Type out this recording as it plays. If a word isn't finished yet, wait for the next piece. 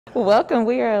Welcome.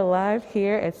 We are live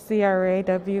here at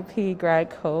CRA-WP grad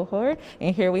cohort,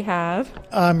 and here we have.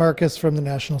 I'm Marcus from the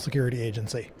National Security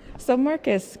Agency. So,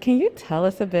 Marcus, can you tell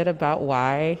us a bit about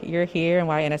why you're here and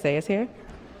why NSA is here?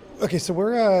 Okay, so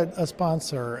we're a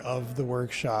sponsor of the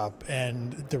workshop,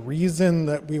 and the reason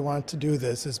that we want to do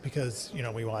this is because,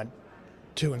 we want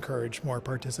to encourage more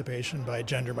participation by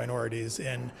gender minorities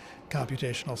in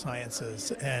computational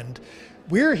sciences. And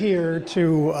we're here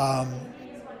to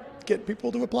get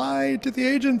people to apply to the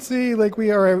agency. Like, we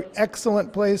are an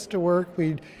excellent place to work.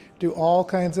 We do all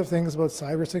kinds of things about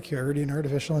cybersecurity and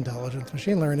artificial intelligence,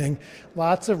 machine learning.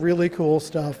 Lots of really cool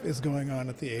stuff is going on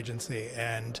at the agency,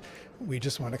 and we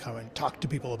just want to come and talk to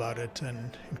people about it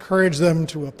and encourage them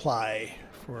to apply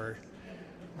for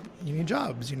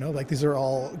jobs. Like, these are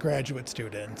all graduate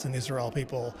students, and these are all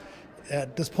people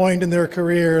at this point in their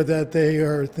career that they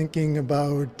are thinking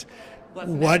about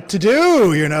what to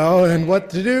do, and what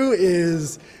to do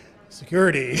is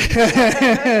security.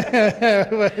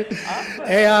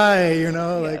 AI,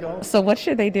 like. So, what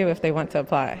should they do if they want to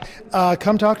apply?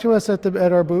 Come talk to us at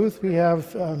our booth.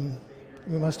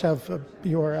 We must have a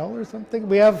URL or something.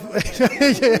 We have.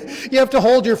 You have to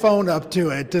hold your phone up to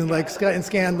it and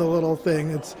scan the little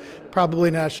thing. It's probably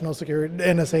national security,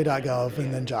 NSA.gov,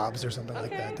 and then jobs or something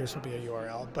like that. There should be a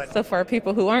URL. But so for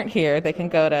people who aren't here, they can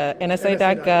go to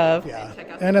NSA.gov. Yeah,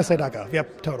 NSA.gov.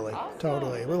 Yep, totally,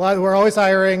 totally. We're always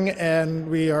hiring, and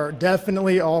we are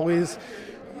definitely always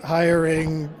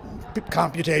hiring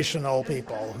computational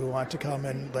people who want to come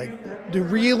and do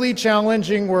really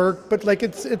challenging work, but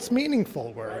it's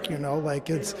meaningful work.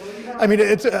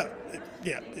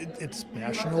 It's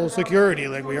national security.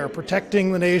 We are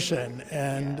protecting the nation,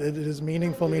 and it is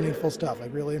meaningful stuff.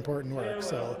 Really important work.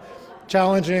 So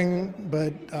challenging,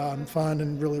 but fun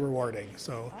and really rewarding.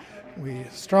 So we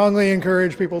strongly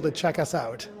encourage people to check us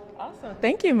out. Awesome.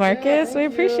 Thank you, Marcus. We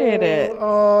appreciate it.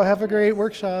 Oh, have a great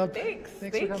workshop. Thanks.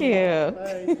 Thank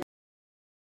you.